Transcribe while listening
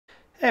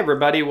Hey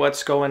everybody,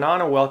 what's going on?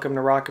 And welcome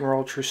to Rock and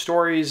Roll True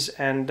Stories.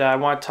 And I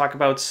want to talk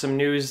about some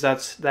news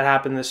that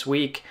happened this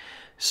week.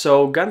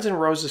 So Guns N'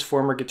 Roses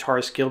former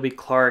guitarist Gilby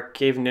Clarke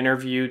gave an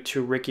interview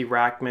to Ricky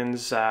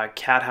Rackman's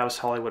Cat House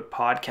Hollywood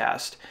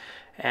podcast.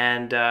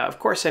 And of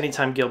course,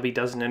 anytime Gilby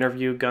does an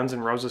interview, Guns N'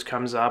 Roses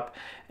comes up.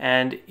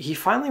 And he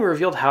finally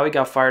revealed how he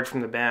got fired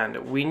from the band.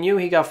 We knew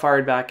he got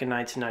fired back in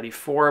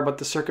 1994, but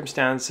the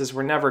circumstances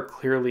were never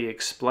clearly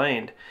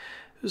explained.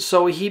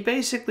 So he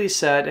basically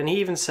said, and he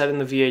even said in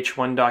the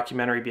VH1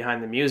 documentary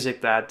Behind the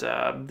Music, that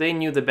they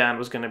knew the band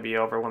was going to be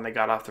over when they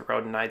got off the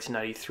road in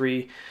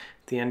 1993,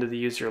 the end of the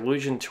Use Your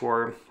Illusion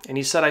tour. And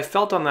he said, I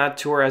felt on that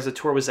tour as the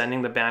tour was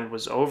ending, the band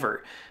was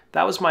over.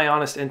 That was my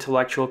honest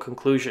intellectual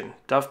conclusion.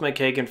 Duff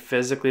McKagan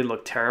physically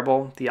looked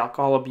terrible. The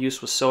alcohol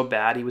abuse was so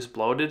bad, he was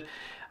bloated.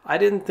 I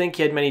didn't think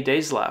he had many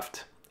days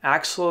left.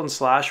 Axl and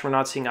Slash were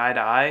not seeing eye to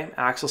eye.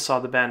 Axl saw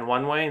the band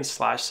one way and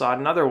Slash saw it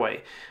another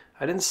way.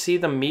 I didn't see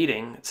them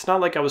meeting. It's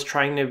not like I was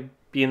trying to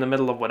be in the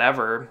middle of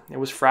whatever. It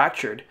was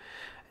fractured.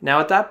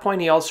 Now at that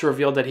point he also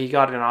revealed that he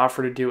got an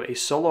offer to do a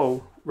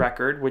solo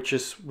record, which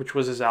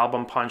was his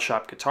album Pawn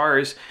Shop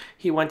Guitars.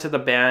 He went to the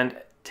band,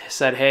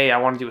 said, hey, I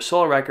want to do a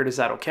solo record, is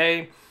that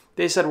okay?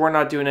 They said, we're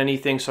not doing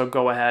anything, so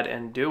go ahead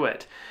and do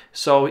it.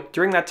 So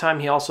during that time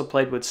he also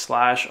played with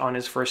Slash on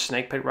his first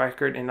Snake Pit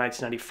record in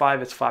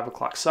 1995, It's 5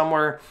 O'Clock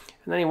Somewhere,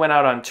 and then he went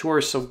out on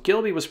tour, so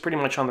Gilby was pretty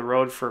much on the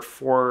road for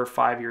 4 or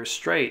 5 years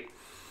straight.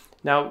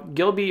 Now,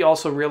 Gilby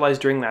also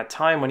realized during that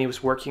time when he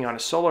was working on a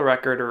solo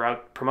record or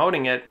out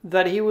promoting it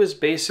that he was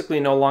basically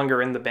no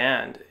longer in the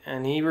band.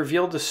 And he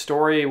revealed a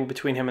story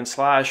between him and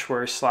Slash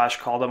where Slash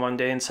called him one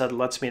day and said,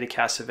 let's meet at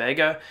Casa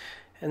Vega.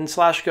 And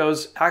Slash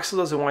goes, Axl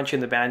doesn't want you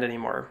in the band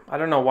anymore. I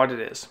don't know what it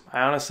is.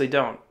 I honestly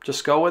don't.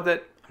 Just go with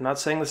it. I'm not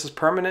saying this is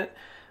permanent.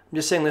 I'm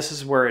just saying this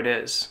is where it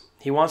is.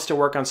 He wants to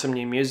work on some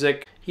new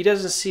music. He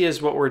doesn't see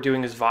as what we're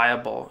doing as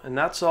viable. And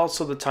that's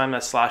also the time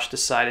that Slash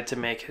decided to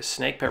make his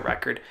Snake Pit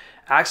record.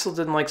 Axl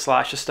didn't like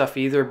Slash's stuff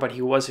either, but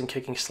he wasn't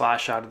kicking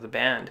Slash out of the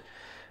band.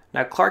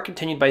 Now, Clarke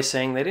continued by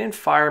saying, they didn't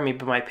fire me,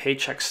 but my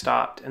paycheck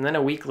stopped. And then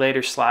a week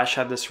later, Slash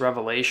had this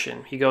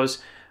revelation. He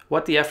goes,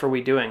 what the F are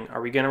we doing?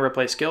 Are we going to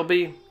replace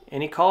Gilby?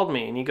 And he called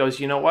me, and he goes,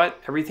 you know what?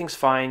 Everything's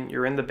fine.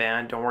 You're in the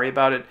band. Don't worry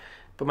about it.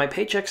 But my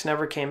paychecks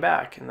never came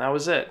back, and that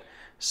was it.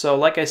 So,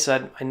 like I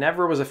said, I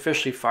never was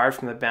officially fired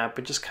from the band,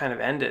 but just kind of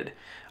ended.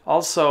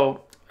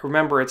 Also,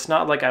 remember, it's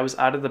not like I was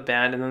out of the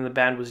band and then the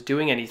band was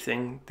doing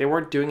anything. They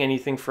weren't doing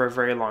anything for a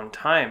very long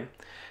time.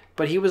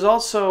 But he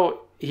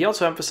also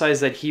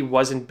emphasized that he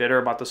wasn't bitter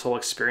about this whole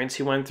experience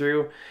he went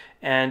through.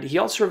 And he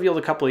also revealed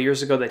a couple of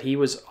years ago that he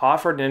was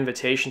offered an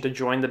invitation to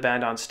join the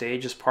band on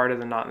stage as part of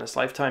the Not in This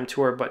Lifetime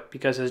tour, but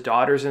because his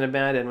daughter's in a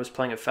band and was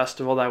playing a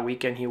festival that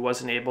weekend, he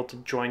wasn't able to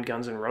join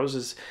Guns N'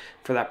 Roses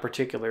for that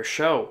particular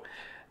show.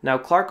 Now,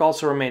 Clarke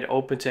also remained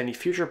open to any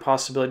future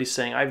possibilities,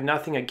 saying, I have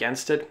nothing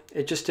against it.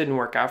 It just didn't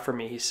work out for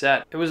me, he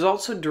said. It was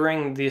also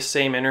during the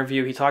same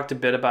interview, he talked a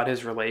bit about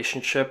his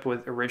relationship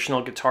with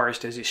original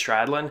guitarist Izzy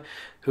Stradlin,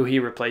 who he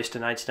replaced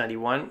in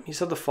 1991. He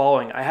said the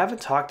following, I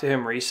haven't talked to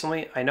him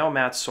recently. I know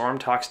Matt Sorum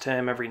talks to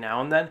him every now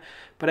and then,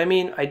 but I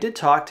mean, I did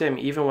talk to him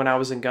even when I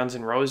was in Guns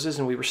N' Roses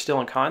and we were still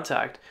in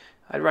contact.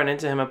 I'd run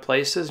into him at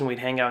places and we'd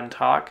hang out and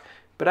talk,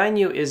 but I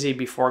knew Izzy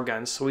before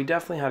Guns, so we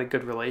definitely had a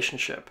good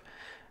relationship.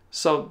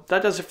 So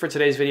that does it for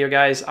today's video,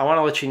 guys. I want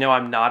to let you know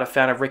I'm not a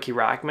fan of Ricky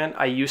Rackman.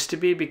 I used to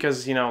be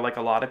because, you know, like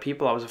a lot of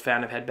people, I was a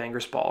fan of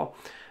Headbangers Ball.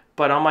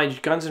 But on my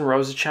Guns N'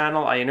 Roses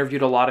channel, I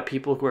interviewed a lot of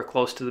people who are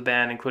close to the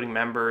band, including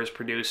members,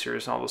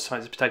 producers, and all those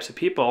types of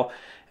people.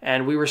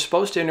 And we were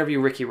supposed to interview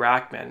Ricky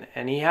Rackman.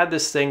 And he had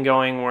this thing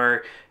going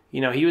where,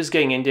 you know, he was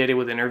getting inundated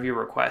with interview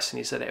requests. And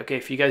he said, okay,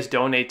 if you guys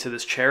donate to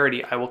this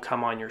charity, I will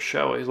come on your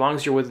show, as long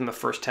as you're within the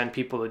first 10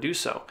 people to do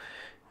so.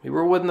 We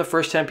were within the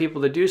first 10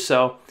 people to do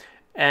so.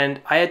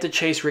 And I had to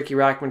chase Ricky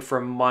Rackman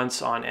for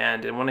months on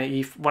end. And when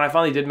I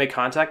finally did make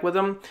contact with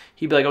him,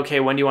 he'd be like,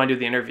 okay, when do you want to do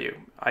the interview?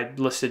 I'd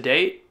list a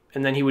date,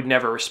 and then he would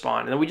never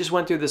respond. And then we just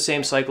went through the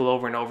same cycle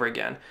over and over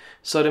again.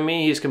 So to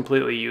me, he's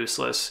completely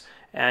useless,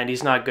 and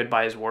he's not good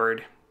by his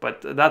word.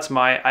 But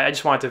I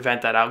just wanted to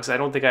vent that out, because I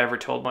don't think I ever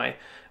told my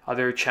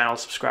other channel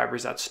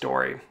subscribers that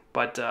story.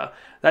 But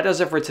that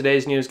does it for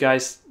today's news,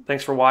 guys.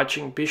 Thanks for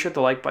watching. Be sure to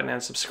like button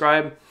and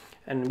subscribe.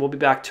 And we'll be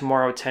back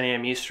tomorrow at 10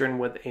 a.m. Eastern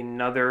with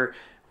another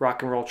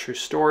Rock and Roll True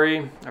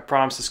Story. I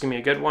promise this is going to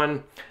be a good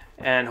one.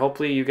 And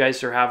hopefully you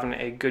guys are having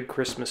a good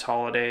Christmas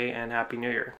holiday and Happy New Year.